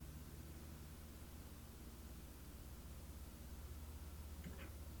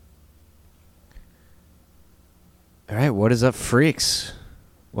All right, what is up, freaks?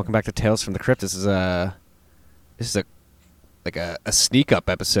 Welcome back to Tales from the Crypt. This is a sneak up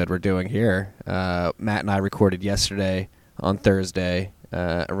episode we're doing here. Matt and I recorded yesterday on Thursday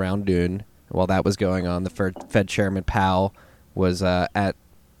around noon. While that was going on, the Fed Chairman Powell was at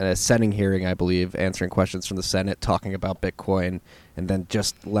a Senate hearing, I believe, answering questions from the Senate, talking about Bitcoin, and then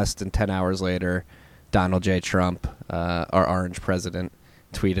just less than 10 hours later, Donald J. Trump, our orange president,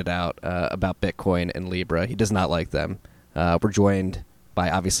 tweeted out about Bitcoin and Libra. He does not like them. We're joined by,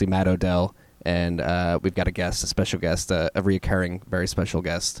 obviously, Matt Odell, and we've got a special guest, a reoccurring, very special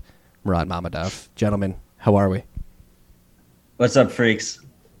guest, Murad Mammadov. Gentlemen, how are we? What's up, freaks?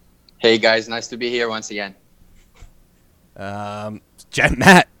 Hey, guys. Nice to be here once again.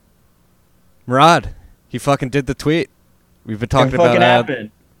 Matt, Murad, he fucking did the tweet. We've been talking about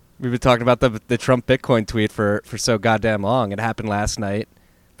the Trump Bitcoin tweet for so goddamn long. It happened last night.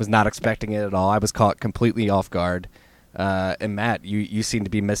 Was not expecting it at all. I was caught completely off guard. And Matt, you seem to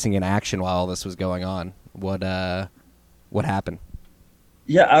be missing in action while all this was going on. What happened?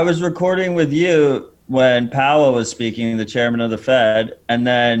 Yeah, I was recording with you when Powell was speaking, the chairman of the Fed, and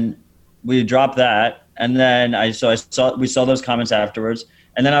then we dropped that. And then we saw those comments afterwards.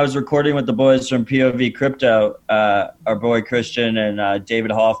 And then I was recording with the boys from POV Crypto, our boy Christian and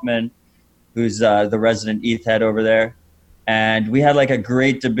David Hoffman, who's the resident ETH head over there. And we had like a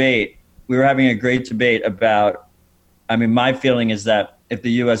great debate. We were having a great debate about, my feeling is that if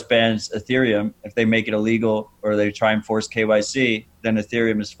the US bans Ethereum, if they make it illegal or they try and force KYC, then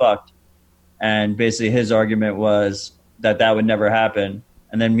Ethereum is fucked. And basically his argument was that would never happen.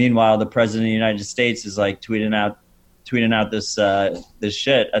 And then meanwhile, the president of the United States is like tweeting out this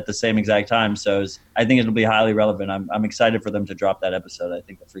shit at the same exact time. So I think it'll be highly relevant. I'm excited for them to drop that episode. I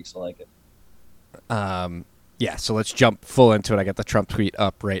think the freaks will like it. Yeah, so let's jump full into it. I got the Trump tweet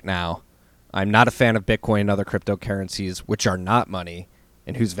up right now. I'm not a fan of Bitcoin and other cryptocurrencies, which are not money,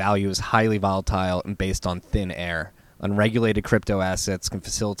 and whose value is highly volatile and based on thin air. Unregulated crypto assets can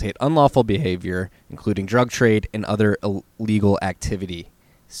facilitate unlawful behavior, including drug trade and other illegal activity.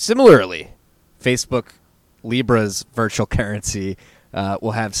 Similarly, Facebook Libra's virtual currency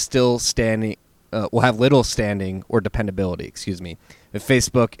will have little standing or dependability. If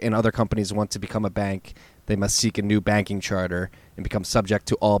Facebook and other companies want to become a bank, they must seek a new banking charter and become subject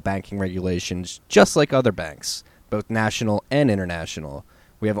to all banking regulations, just like other banks, both national and international.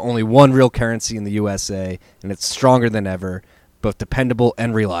 We have only one real currency in the USA, and it's stronger than ever, both dependable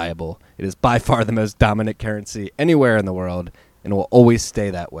and reliable. It is by far the most dominant currency anywhere in the world, and will always stay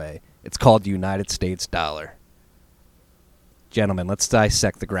that way. It's called the United States dollar. Gentlemen, let's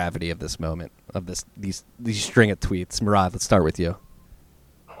dissect the gravity of this moment, of these string of tweets. Murad, let's start with you.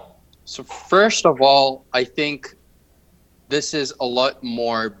 So first of all, I think this is a lot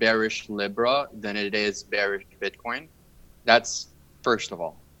more bearish Libra than it is bearish Bitcoin. That's first of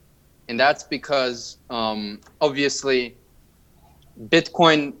all. And that's because obviously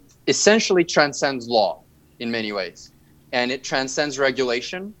Bitcoin essentially transcends law in many ways. And it transcends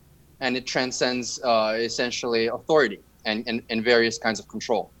regulation, and it transcends essentially authority and various kinds of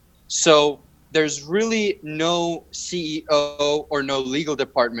control. So there's really no CEO or no legal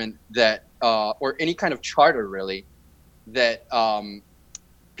department that, or any kind of charter really, that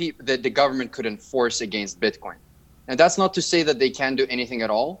that the government could enforce against Bitcoin. And that's not to say that they can't do anything at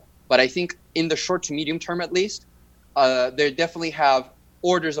all, but I think in the short to medium term at least, they definitely have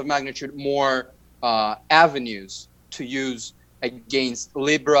orders of magnitude more avenues to use against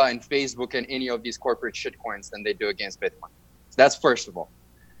Libra and Facebook and any of these corporate shitcoins than they do against Bitcoin. So that's first of all.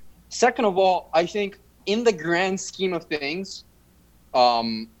 Second of all, I think in the grand scheme of things,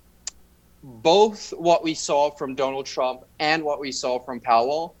 both what we saw from Donald Trump and what we saw from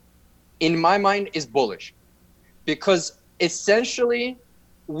Powell, in my mind, is bullish. Because essentially,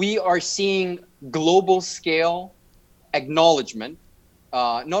 we are seeing global scale acknowledgement,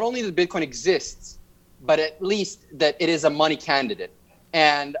 not only that Bitcoin exists, but at least that it is a money candidate.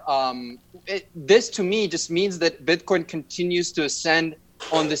 And this to me just means that Bitcoin continues to ascend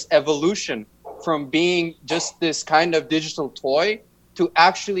on this evolution from being just this kind of digital toy to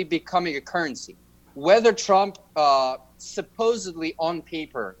actually becoming a currency. Whether Trump supposedly on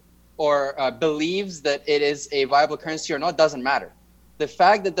paper or believes that it is a viable currency or not doesn't matter. The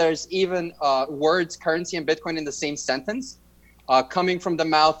fact that there's even words currency and Bitcoin in the same sentence coming from the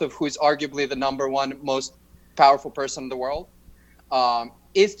mouth of who is arguably the number one most powerful person in the world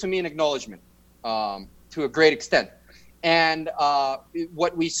is to me an acknowledgement to a great extent. And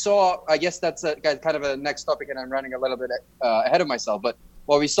what we saw, I guess that's kind of a next topic, and I'm running a little bit ahead of myself. But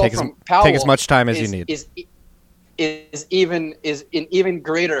what we saw from Powell, take as much time as you need, is an even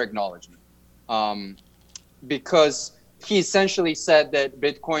greater acknowledgement. because he essentially said that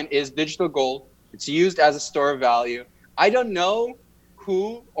Bitcoin is digital gold. It's used as a store of value. I don't know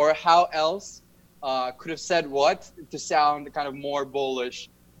who or how else could have said what to sound kind of more bullish.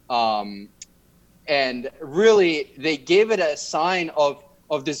 And really, they gave it a sign of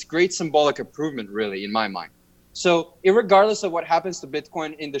this great symbolic improvement, really, in my mind. So irregardless of what happens to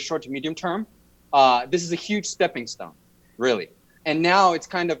Bitcoin in the short to medium term, this is a huge stepping stone, really. And now it's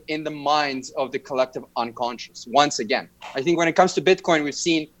kind of in the minds of the collective unconscious. Once again, I think when it comes to Bitcoin, we've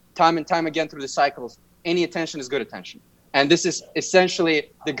seen time and time again through the cycles, any attention is good attention. And this is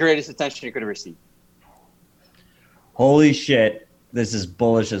essentially the greatest attention you could receive. Holy shit, this is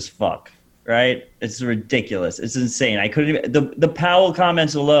bullish as fuck, right? It's ridiculous. It's insane. I couldn't even, the Powell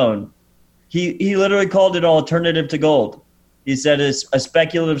comments alone, he literally called it alternative to gold. He said it's a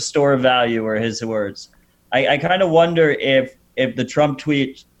speculative store of value, were his words. I kind of wonder if the Trump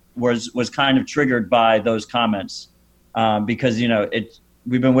tweet was kind of triggered by those comments, because, you know,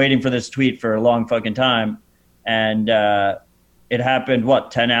 we've been waiting for this tweet for a long fucking time. And it happened,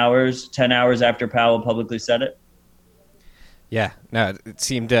 10 hours after Powell publicly said it? Yeah, no, it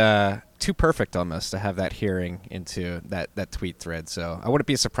seemed too perfect almost to have that hearing into that tweet thread. So I wouldn't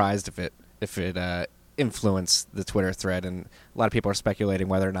be surprised if it influenced the Twitter thread. And a lot of people are speculating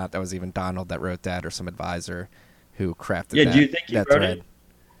whether or not that was even Donald that wrote that or some advisor who crafted that. Do you think he wrote thread. It?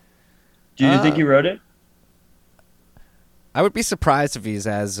 Do you think he wrote it? I would be surprised if he's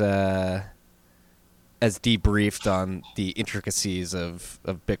as debriefed on the intricacies of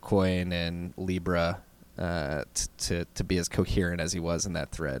Bitcoin and Libra to be as coherent as he was in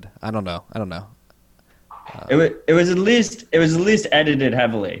that thread. I don't know. It was at least edited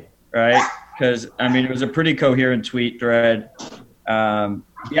heavily, right? Because I mean, it was a pretty coherent tweet thread.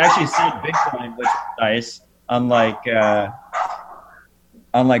 He actually said Bitcoin, which was nice, unlike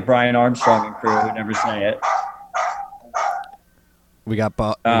Brian Armstrong and crew who never say it. We got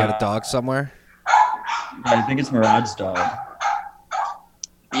a dog somewhere. I think it's Murad's dog.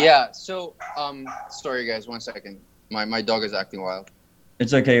 Yeah. So, sorry guys, 1 second. My dog is acting wild.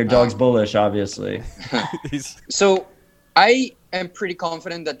 It's okay. Your dog's bullish, obviously. So, I am pretty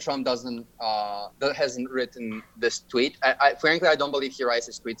confident that Trump hasn't written this tweet. Frankly, I don't believe he writes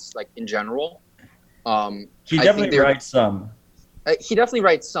his tweets like in general. He definitely writes some. He definitely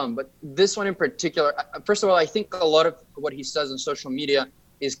writes some, but this one in particular, first of all, I think a lot of what he says on social media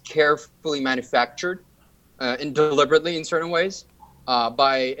is carefully manufactured and deliberately in certain ways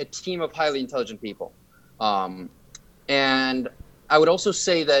by a team of highly intelligent people. And I would also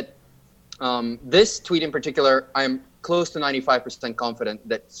say that this tweet in particular, I'm close to 95% confident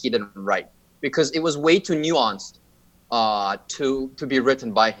that he didn't write because it was way too nuanced to be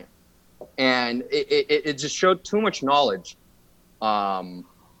written by him. And it just showed too much knowledge to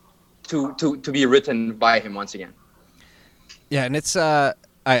be written by him once again. Yeah, and it's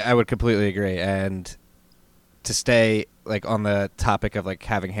I would completely agree. And to stay like on the topic of like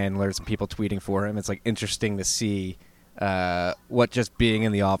having handlers and people tweeting for him, it's like interesting to see what just being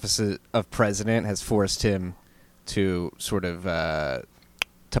in the office of president has forced him to sort of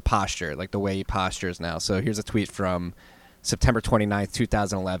to posture, like the way he postures now. So here's a tweet from September 29th,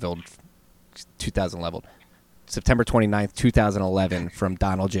 2011. September 29th, 2011, from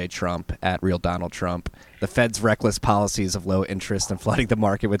Donald J. Trump at Real Donald Trump. The Fed's reckless policies of low interest and flooding the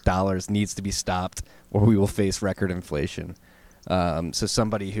market with dollars needs to be stopped, or we will face record inflation. So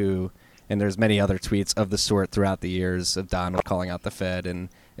somebody who, and there's many other tweets of the sort throughout the years of Donald calling out the Fed, and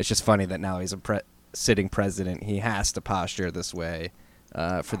it's just funny that now he's a sitting president. He has to posture this way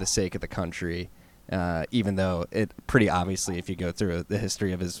for the sake of the country. Even though it pretty obviously, if you go through the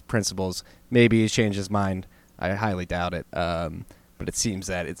history of his principles, maybe he's changed his mind. I highly doubt it. But it seems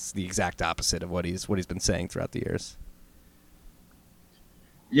that it's the exact opposite of what he's been saying throughout the years.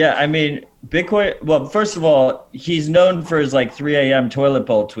 Yeah, I mean, Bitcoin. Well, first of all, he's known for his like 3 a.m. toilet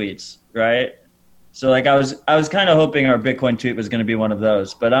bowl tweets, right? So like I was kind of hoping our Bitcoin tweet was going to be one of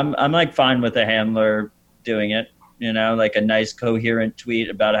those, but I'm like fine with a handler doing it. You know, like a nice coherent tweet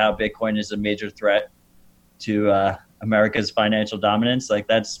about how Bitcoin is a major threat to America's financial dominance. Like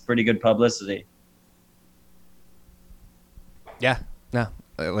that's pretty good publicity. Yeah, no,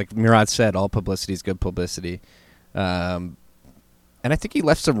 like Murad said, all publicity is good publicity. And I think he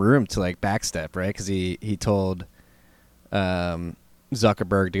left some room to like backstep, right? Because he told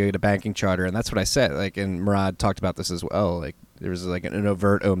Zuckerberg to get a banking charter, and that's what I said. Like, and Murad talked about this as well. Like, there was like an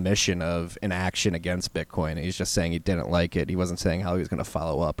overt omission of an action against Bitcoin. He's just saying he didn't like it. He wasn't saying how he was going to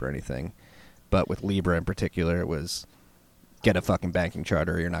follow up or anything. But with Libra in particular, it was get a fucking banking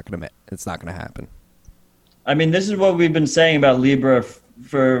charter. Or it's not going to happen. I mean, this is what we've been saying about Libra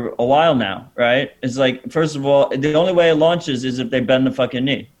for a while now, right? It's like, first of all, the only way it launches is if they bend the fucking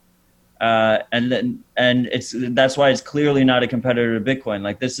knee. That's why it's clearly not a competitor to Bitcoin.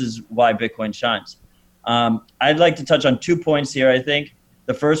 Like, this is why Bitcoin shines. I'd like to touch on 2 points here. I think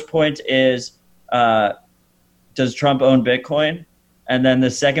the first point is, does Trump own Bitcoin? And then the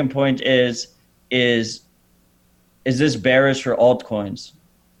second point is this bearish for altcoins?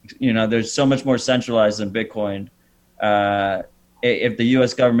 You know, there's so much more centralized than Bitcoin. If the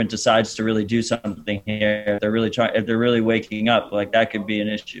U.S. government decides to really do something here, if they're really waking up, like, that could be an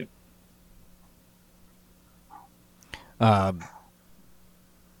issue.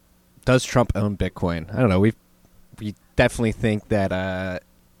 Does Trump own Bitcoin? I don't know. We definitely think that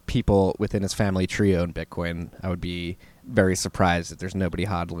people within his family tree own Bitcoin. I would be very surprised if there's nobody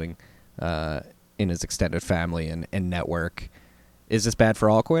hodling in his extended family and network. Is this bad for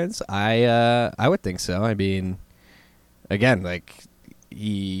altcoins? I would think so. I mean, again, like,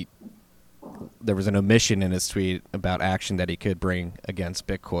 there was an omission in his tweet about action that he could bring against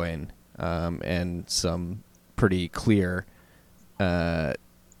Bitcoin, and some pretty clear sort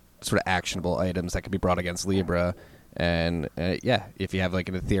of actionable items that could be brought against Libra. And if you have like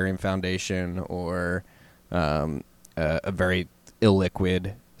an Ethereum foundation or a very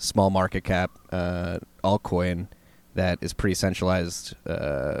illiquid small market cap altcoin that is pretty centralized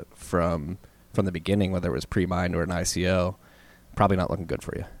from the beginning, whether it was pre-mined or an ICO, probably not looking good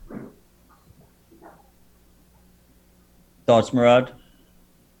for you. Thoughts, Murad?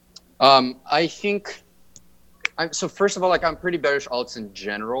 I think so. First of all, like, I'm pretty bearish alts in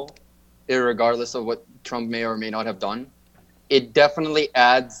general, irregardless of what Trump may or may not have done. It definitely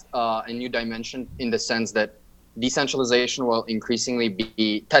adds a new dimension in the sense that decentralization will increasingly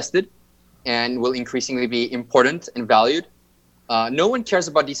be tested and will increasingly be important and valued. No one cares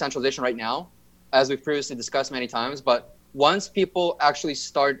about decentralization right now, as we've previously discussed many times, but once people actually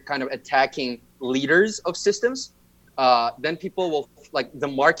start kind of attacking leaders of systems, then people will, like, the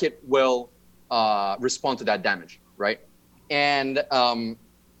market will respond to that damage, right? And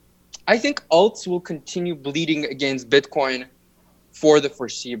I think alts will continue bleeding against Bitcoin for the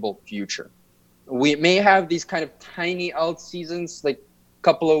foreseeable future. We may have these kind of tiny alt seasons, like a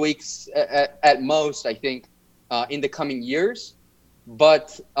couple of weeks at most, I think, in the coming years.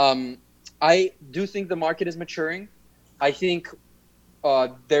 But I do think the market is maturing. I think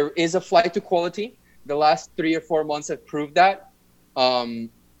there is a flight to quality. The last 3 or 4 months have proved that.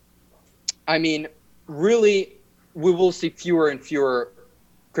 I mean, really, we will see fewer and fewer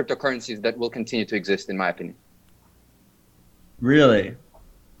cryptocurrencies that will continue to exist, in my opinion. Really?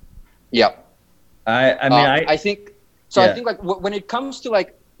 Yeah. I think so. Yeah. I think, like, when it comes to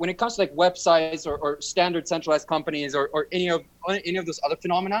websites or standard centralized companies or any of those other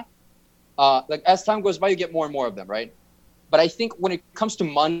phenomena, like, as time goes by, you get more and more of them, right? But I think when it comes to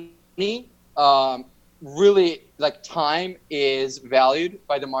money, really, like, time is valued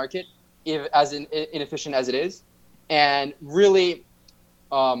by the market, as inefficient as it is, and really,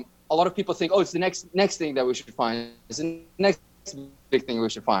 a lot of people think, oh, it's the next thing that we should find. It's the next big thing we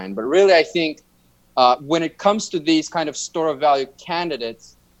should find. But really, I think when it comes to these kind of store of value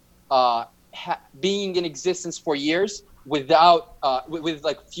candidates, being in existence for years without with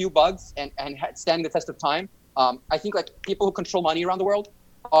like few bugs and standing the test of time, I think, like, people who control money around the world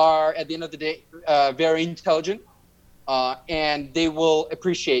are, at the end of the day, very intelligent, and they will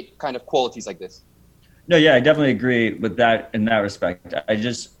appreciate kind of qualities like this. No, yeah, I definitely agree with that in that respect. I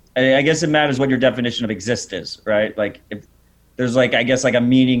guess it matters what your definition of exist is, right? Like, if there's, like, I guess, like, a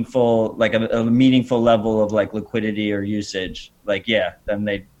meaningful, like a meaningful level of, like, liquidity or usage, like, yeah, then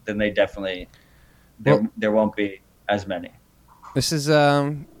they definitely there won't be as many. This is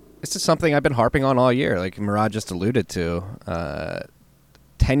something I've been harping on all year, like Murad just alluded to.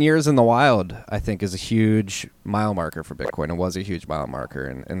 10 years in the wild, I think, is a huge mile marker for Bitcoin. It was a huge mile marker,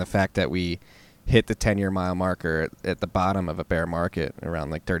 and the fact that we hit the 10-year mile marker at the bottom of a bear market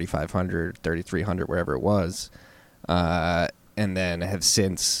around like 3,500, 3,300, wherever it was, and then have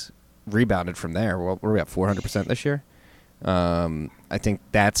since rebounded from there. Well, we're at 400% this year. I think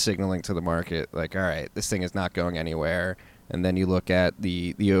that's signaling to the market, like, all right, this thing is not going anywhere. And then you look at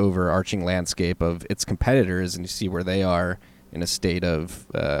the overarching landscape of its competitors, and you see where they are in a state of,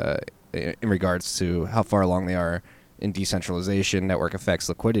 in regards to how far along they are in decentralization, network effects,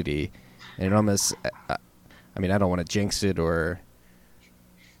 liquidity. And it almost, I mean, I don't want to jinx it or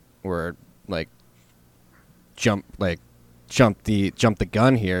like jump the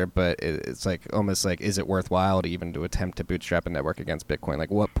gun here, but it's like almost like, is it worthwhile to even to attempt to bootstrap a network against Bitcoin?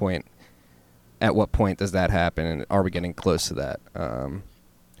 Like, at what point does that happen, and are we getting close to that?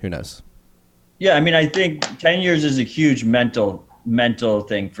 Who knows? Yeah, I mean, I think 10 years is a huge mental mental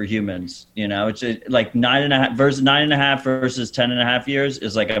thing for humans. You know, it's like 9.5 versus 10.5 years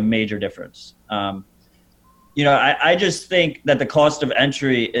is like a major difference. You know, I just think that the cost of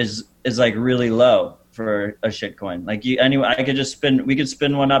entry is like really low for a shitcoin. Like anyway, we could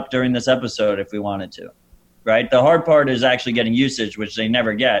spin one up during this episode if we wanted to, right? The hard part is actually getting usage, which they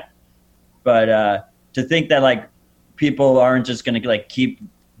never get. But to think that like people aren't just going to like keep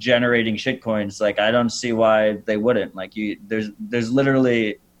generating shitcoins, like I don't see why they wouldn't. Like there's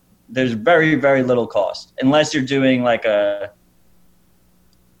very, very little cost unless you're doing like a,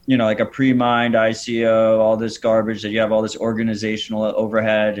 you know, like a pre-mined ICO, all this garbage that you have all this organizational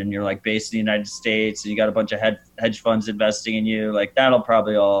overhead and you're like based in the United States and you got a bunch of hedge funds investing in you, like that'll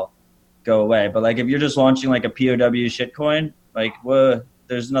probably all go away. But like if you're just launching like a POW shitcoin, like well,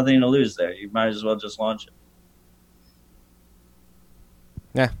 there's nothing to lose there. You might as well just launch it.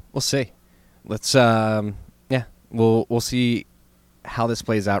 Yeah, we'll see. Let's we'll see how this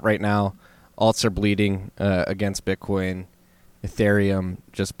plays out. Right now, alts are bleeding against Bitcoin. Ethereum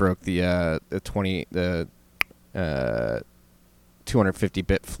just broke the 250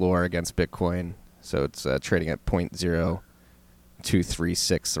 bit floor against Bitcoin, so it's trading at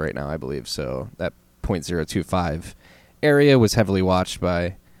 0.0236 right now, I believe. So that 0.025 area was heavily watched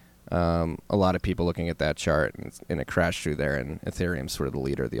by a lot of people looking at that chart, and it crashed through there. And Ethereum's sort of the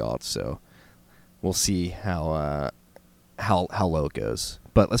leader of the alts, so we'll see how low it goes.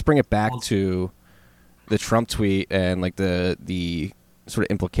 But let's bring it back to the Trump tweet and like the sort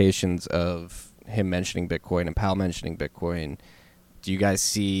of implications of him mentioning Bitcoin and Powell mentioning Bitcoin. Do you guys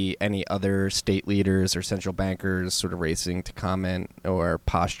see any other state leaders or central bankers sort of racing to comment or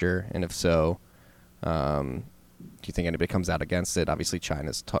posture? And if so, do you think anybody comes out against it? Obviously,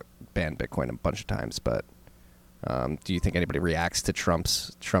 China's banned Bitcoin a bunch of times, but do you think anybody reacts to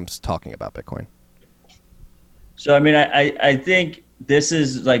Trump's talking about Bitcoin? So, I mean, I think this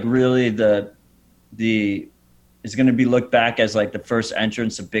is like really is going to be looked back as like the first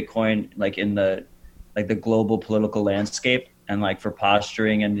entrance of Bitcoin, like in the global political landscape and like for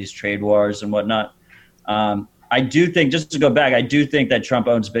posturing and these trade wars and whatnot. I do think, just to go back, I do think that Trump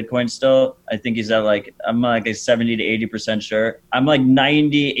owns Bitcoin still. I think he's at like, I'm like a 70 to 80% sure. I'm like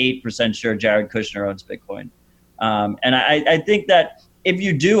 98% sure Jared Kushner owns Bitcoin. And I think that if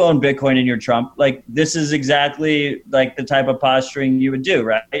you do own Bitcoin and you're Trump, like this is exactly like the type of posturing you would do,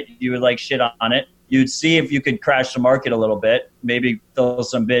 right? You would like shit on it. You'd see if you could crash the market a little bit, maybe throw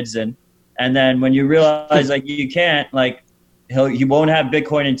some bids in. And then when you realize like you can't, like he won't have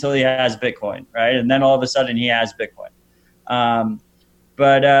Bitcoin until he has Bitcoin, right? And then all of a sudden he has Bitcoin.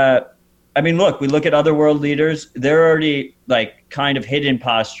 But I mean, look, we look at other world leaders. They're already like kind of hidden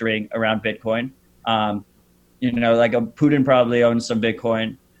posturing around Bitcoin. You know, like Putin probably owns some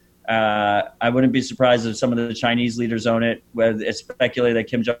Bitcoin. I wouldn't be surprised if some of the Chinese leaders own it. Where it's speculated that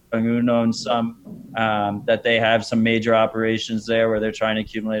Kim Jong-un owns some, that they have some major operations there where they're trying to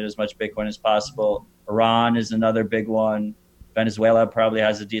accumulate as much Bitcoin as possible. Iran is another big one. Venezuela probably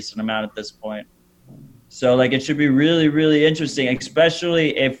has a decent amount at this point. So like it should be really, really interesting,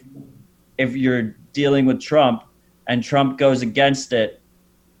 especially if you're dealing with Trump and Trump goes against it,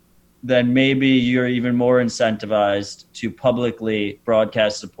 then maybe you're even more incentivized to publicly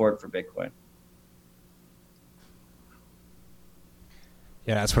broadcast support for Bitcoin.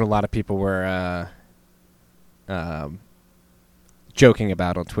 Yeah, that's what a lot of people were joking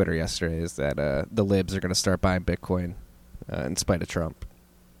about on Twitter yesterday, is that the libs are going to start buying Bitcoin in spite of Trump.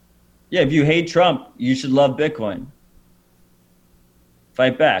 Yeah, if you hate Trump, you should love Bitcoin.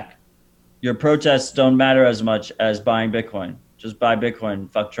 Fight back. Your protests don't matter as much as buying Bitcoin. Just buy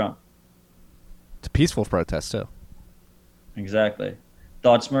Bitcoin, fuck Trump. It's a peaceful protest, too. Exactly.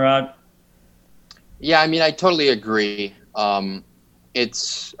 Thoughts, Murad? Yeah, I mean, I totally agree. I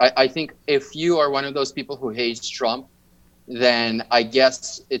think if you are one of those people who hates Trump, then I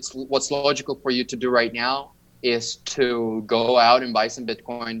guess what's logical for you to do right now is to go out and buy some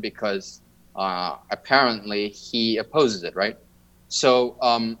Bitcoin because apparently he opposes it, right? So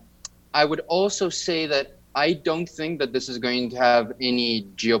I would also say that I don't think that this is going to have any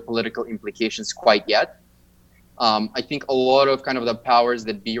geopolitical implications quite yet. I think a lot of kind of the powers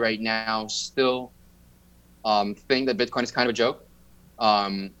that be right now still think that Bitcoin is kind of a joke.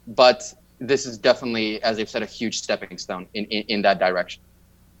 But this is definitely, as I've said, a huge stepping stone in that direction.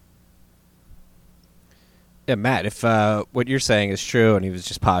 Yeah, Matt, if what you're saying is true and he was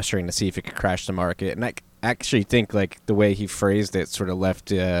just posturing to see if it could crash the market, and I actually think like the way he phrased it sort of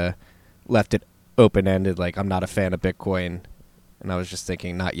left it open-ended, like I'm not a fan of Bitcoin, and I was just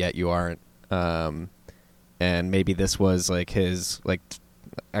thinking, not yet, you aren't. And maybe this was like his, like,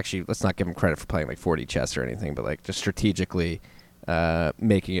 actually, let's not give him credit for playing like 40 chess or anything, but like just strategically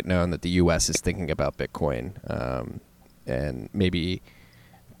making it known that the U.S. is thinking about Bitcoin, and maybe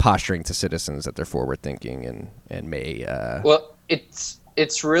posturing to citizens that they're forward thinking and may. Well,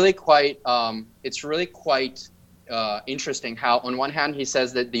 it's really quite interesting how on one hand he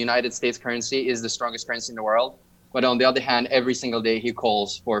says that the United States currency is the strongest currency in the world, but on the other hand, every single day he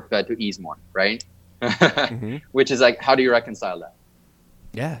calls for Fed to ease more, right? Mm-hmm. Which is like, how do you reconcile that?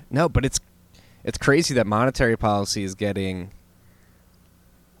 Yeah, no, but it's crazy that monetary policy is getting.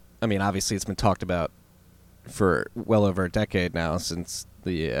 I mean, obviously, it's been talked about for well over a decade now since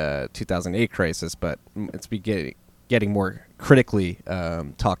the 2008 crisis, but it's getting more critically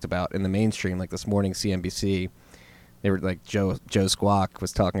talked about in the mainstream. Like this morning, CNBC, they were like Joe Squawk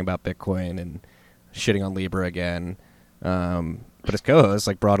was talking about Bitcoin and shitting on Libra again. But his co-host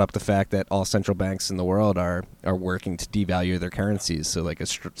like brought up the fact that all central banks in the world are working to devalue their currencies. So like a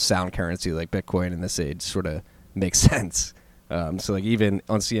sound currency like Bitcoin in this age sort of makes sense. So like even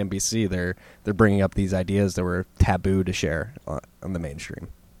on CNBC, they're bringing up these ideas that were taboo to share on the mainstream.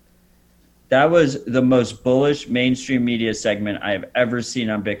 That was the most bullish mainstream media segment I've ever seen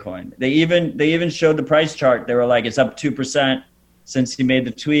on Bitcoin. They even showed the price chart. They were like, it's up 2% since he made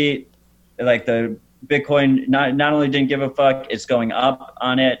the tweet. Like the Bitcoin not only didn't give a fuck, it's going up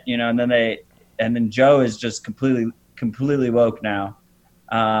on it, you know. And then Joe is just completely woke now.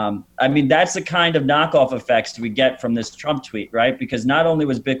 I mean, that's the kind of knockoff effects we get from this Trump tweet, right? Because not only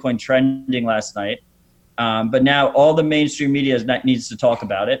was Bitcoin trending last night, but now all the mainstream media needs to talk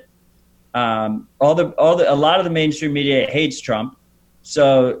about it. A lot of the mainstream media hates Trump,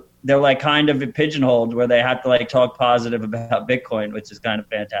 so they're like kind of pigeonholed where they have to like talk positive about Bitcoin, which is kind of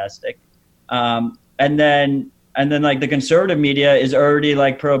fantastic. And then like the conservative media is already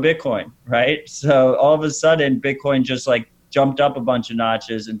like pro Bitcoin, right? So all of a sudden, Bitcoin just like jumped up a bunch of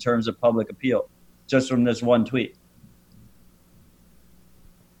notches in terms of public appeal just from this one tweet.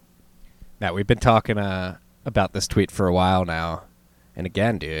 Matt, we've been talking about this tweet for a while now, and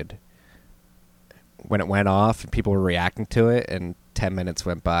again, dude, when it went off and people were reacting to it, and 10 minutes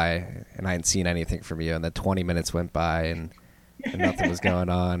went by, and I hadn't seen anything from you, and then 20 minutes went by, and nothing was going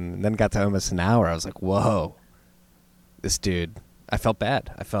on, and then got to almost an hour. I was like, whoa, this dude. I felt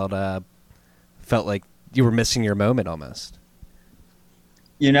bad. I felt like you were missing your moment almost.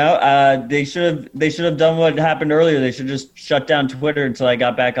 You know, they should have done what happened earlier. They should just shut down Twitter until I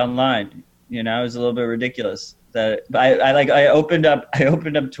got back online. You know, it was a little bit ridiculous. That I opened up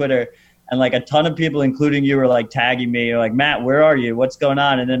Twitter, and like a ton of people, including you, were like tagging me. You're like, Matt, where are you? What's going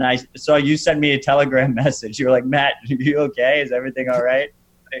on? And then I saw you send me a Telegram message. You were like, Matt, are you okay? Is everything all right?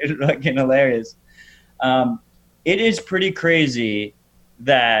 It was fucking hilarious. It is pretty crazy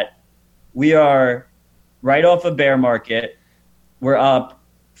that we are right off a bear market. We're up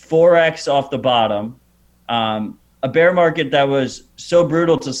 4x off the bottom. A bear market that was so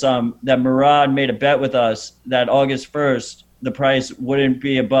brutal to some that Murad made a bet with us that August 1st, the price wouldn't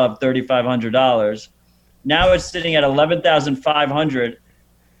be above $3,500. Now it's sitting at $11,500.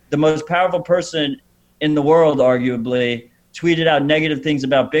 The most powerful person in the world, arguably, tweeted out negative things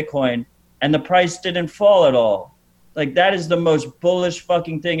about Bitcoin, and the price didn't fall at all. Like, that is the most bullish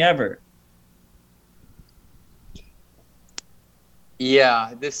fucking thing ever.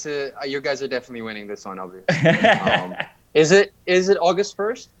 Yeah, this is you guys are definitely winning this one, obviously. Is it August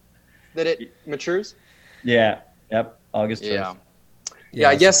 1st that it matures? Yeah. Yep. August 1st. Yeah.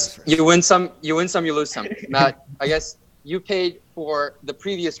 I guess you win some, you lose some. Matt, I guess you paid for the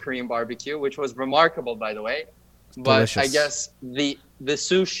previous Korean barbecue, which was remarkable, by the way. But delicious. I guess the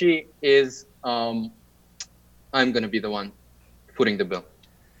sushi is I'm gonna be the one footing the bill.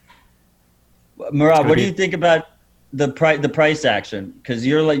 Murad, what do you think about the price action? Because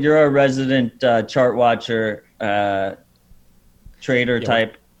you're a resident chart watcher, trader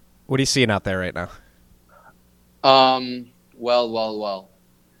type. What are you seeing out there right now? Well.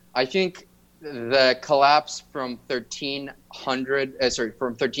 I think the collapse from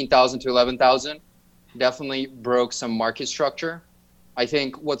 13,000 to 11,000 definitely broke some market structure. I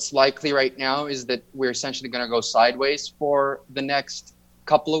think what's likely right now is that we're essentially going to go sideways for the next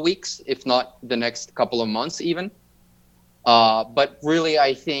couple of weeks, if not the next couple of months even. But really,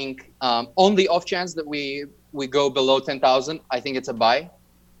 I think on the off chance that we go below 10,000, I think it's a buy.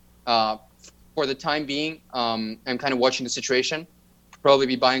 For the time being, I'm kind of watching the situation. Probably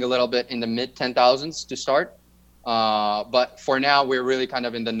be buying a little bit in the mid 10,000s to start. But for now, we're really kind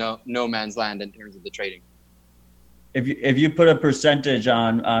of in the no man's land in terms of the trading. If you put a percentage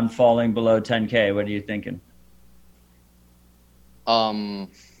on falling below 10K, what are you thinking? I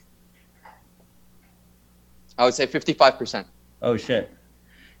would say 55%. Oh shit.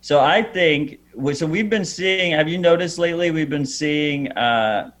 So I think so. We've been seeing. Have you noticed lately? We've been seeing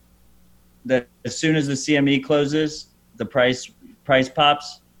that as soon as the CME closes, the price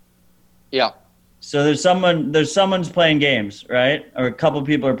pops. Yeah. So someone's playing games, right? Or a couple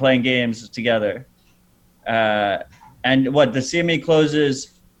people are playing games together. And what the CME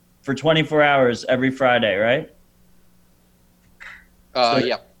closes for 24 hours every Friday, right?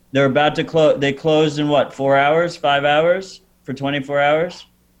 Yeah. They're about to close. They closed in what? 4 hours, 5 hours for 24 hours.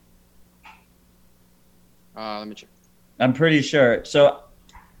 Let me check. I'm pretty sure. So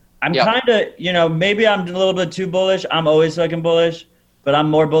I'm kind of, maybe I'm a little bit too bullish. I'm always fucking bullish, but I'm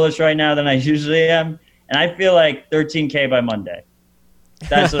more bullish right now than I usually am. And I feel like 13K by Monday.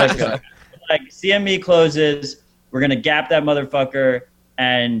 That's what I feel like. Like CME closes, we're going to gap that motherfucker,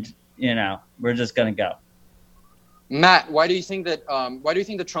 and, we're just going to go. Matt, why do you think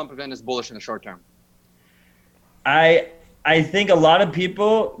the Trump event is bullish in the short term? I think a lot of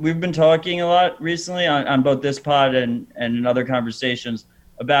people, we've been talking a lot recently on both this pod and in other conversations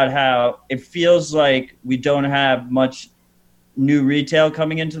about how it feels like we don't have much new retail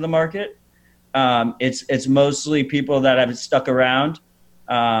coming into the market. It's mostly people that have stuck around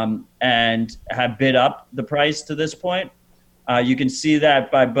and have bid up the price to this point. You can see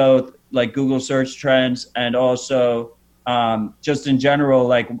that by both like Google search trends and also just in general.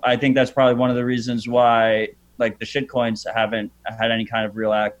 Like I think that's probably one of the reasons why like the shit coins haven't had any kind of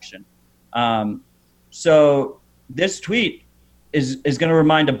real action. So this tweet is going to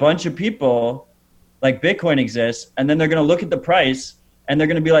remind a bunch of people like Bitcoin exists, and then they're going to look at the price and they're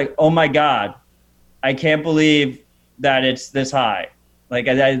going to be like, oh my God, I can't believe that it's this high. Like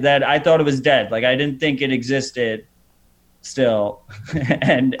I thought it was dead. Like I didn't think it existed still.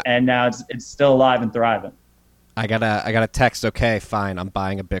 and now it's still alive and thriving. I got a text. Okay, fine. I'm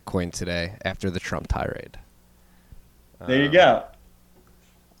buying a Bitcoin today after the Trump tirade. There you go.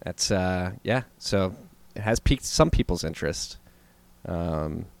 That's yeah. So it has piqued some people's interest.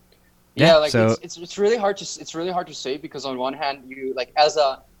 So it's really hard to say because on one hand you like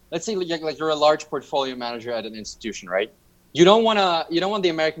let's say like you're a large portfolio manager at an institution, right? You don't want the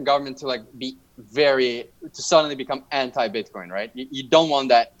American government to to suddenly become anti-Bitcoin, right? You don't want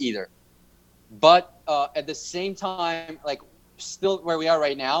that either. But at the same time, like still where we are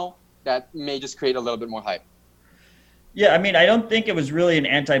right now, that may just create a little bit more hype. Yeah, I mean, I don't think it was really an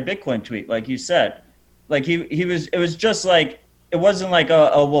anti-Bitcoin tweet, like you said. Like it was just like, it wasn't like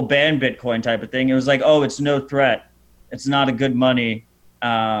we'll ban Bitcoin type of thing. It was like, oh, it's no threat. It's not a good money.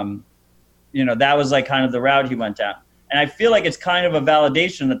 That was like kind of the route he went down. And I feel like it's kind of a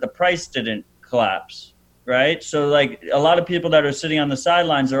validation that the price didn't collapse, right? So like a lot of people that are sitting on the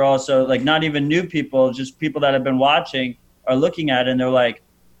sidelines are also like not even new people, just people that have been watching are looking at it and they're like,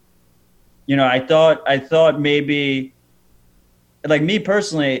 I thought maybe, like me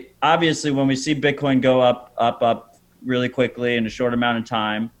personally, obviously when we see Bitcoin go up really quickly in a short amount of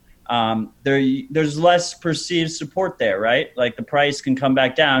time, there's less perceived support there, right? Like the price can come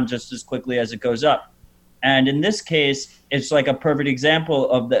back down just as quickly as it goes up. And in this case, it's like a perfect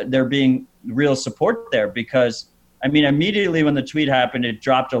example of there being real support there because, I mean, immediately when the tweet happened, it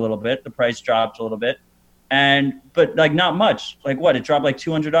dropped a little bit. The price dropped a little bit. But like not much. Like what? It dropped like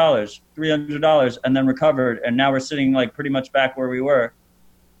 $200, $300 and then recovered. And now we're sitting like pretty much back where we were.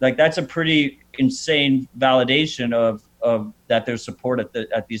 Like that's a pretty insane validation of that there's support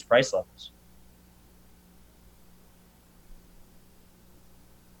at these price levels.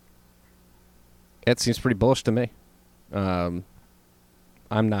 It seems pretty bullish to me. I'm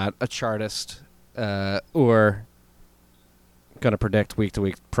not a chartist or going to predict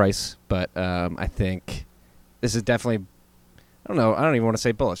week-to-week price, but I think this is definitely, I don't even want to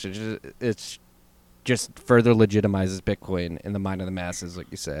say bullish. It's just further legitimizes Bitcoin in the mind of the masses, like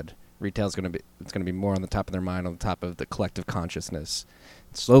you said. Retail's going to be more on the top of their mind, on the top of the collective consciousness.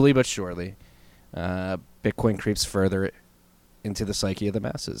 Slowly but surely, Bitcoin creeps further into the psyche of the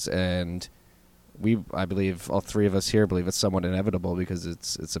masses, and I believe all three of us here believe it's somewhat inevitable because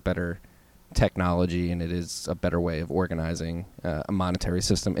it's a better technology and it is a better way of organizing a monetary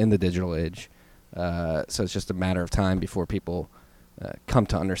system in the digital age. So it's just a matter of time before people come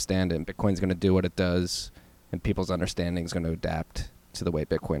to understand it. And Bitcoin's going to do what it does, and people's understanding is going to adapt to the way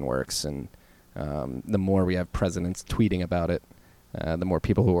Bitcoin works. And the more we have presidents tweeting about it, the more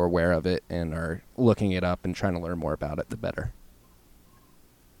people who are aware of it and are looking it up and trying to learn more about it, the better.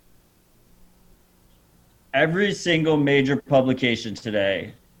 Every single major publication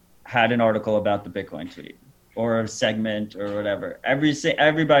today had an article about the Bitcoin tweet or a segment or whatever.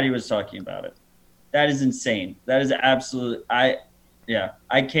 Everybody was talking about it. That is insane. That is absolute.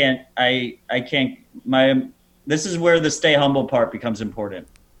 This is where the stay humble part becomes important.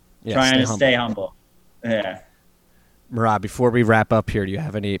 Yeah, trying to humble. stay humble. Yeah. Murad, before we wrap up here, do you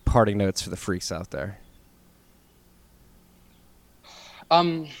have any parting notes for the freaks out there?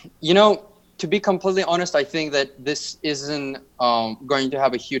 To be completely honest, I think that this isn't going to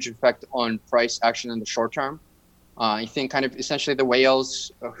have a huge effect on price action in the short term. I think kind of essentially the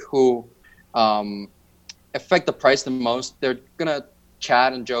whales who affect the price the most, they're going to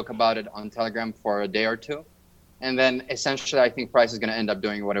chat and joke about it on Telegram for a day or two. And then essentially I think price is going to end up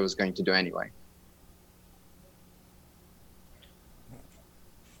doing what it was going to do anyway.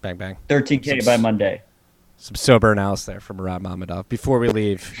 Bang, bang. 13K by Monday. Some sober analysis there from Murad Mammadov. Before we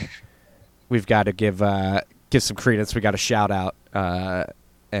leave, we've got to give some credence. We got a shout out,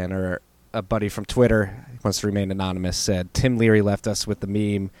 and a buddy from Twitter, he wants to remain anonymous, said Tim Leary left us with the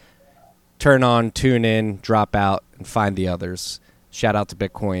meme: turn on, tune in, drop out, and find the others. Shout out to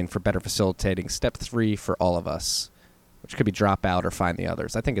Bitcoin for better facilitating step 3 for all of us, which could be drop out or find the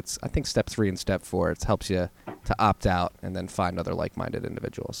others. I think step 3 and step 4. It helps you to opt out and then find other like-minded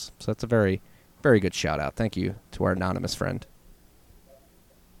individuals. So that's a very, very good shout out. Thank you to our anonymous friend.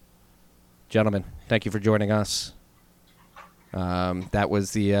 Gentlemen, thank you for joining us. That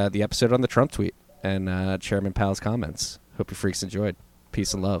was the episode on the Trump tweet and Chairman Powell's comments. Hope you freaks enjoyed.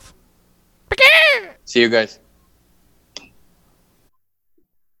 Peace and love. See you guys.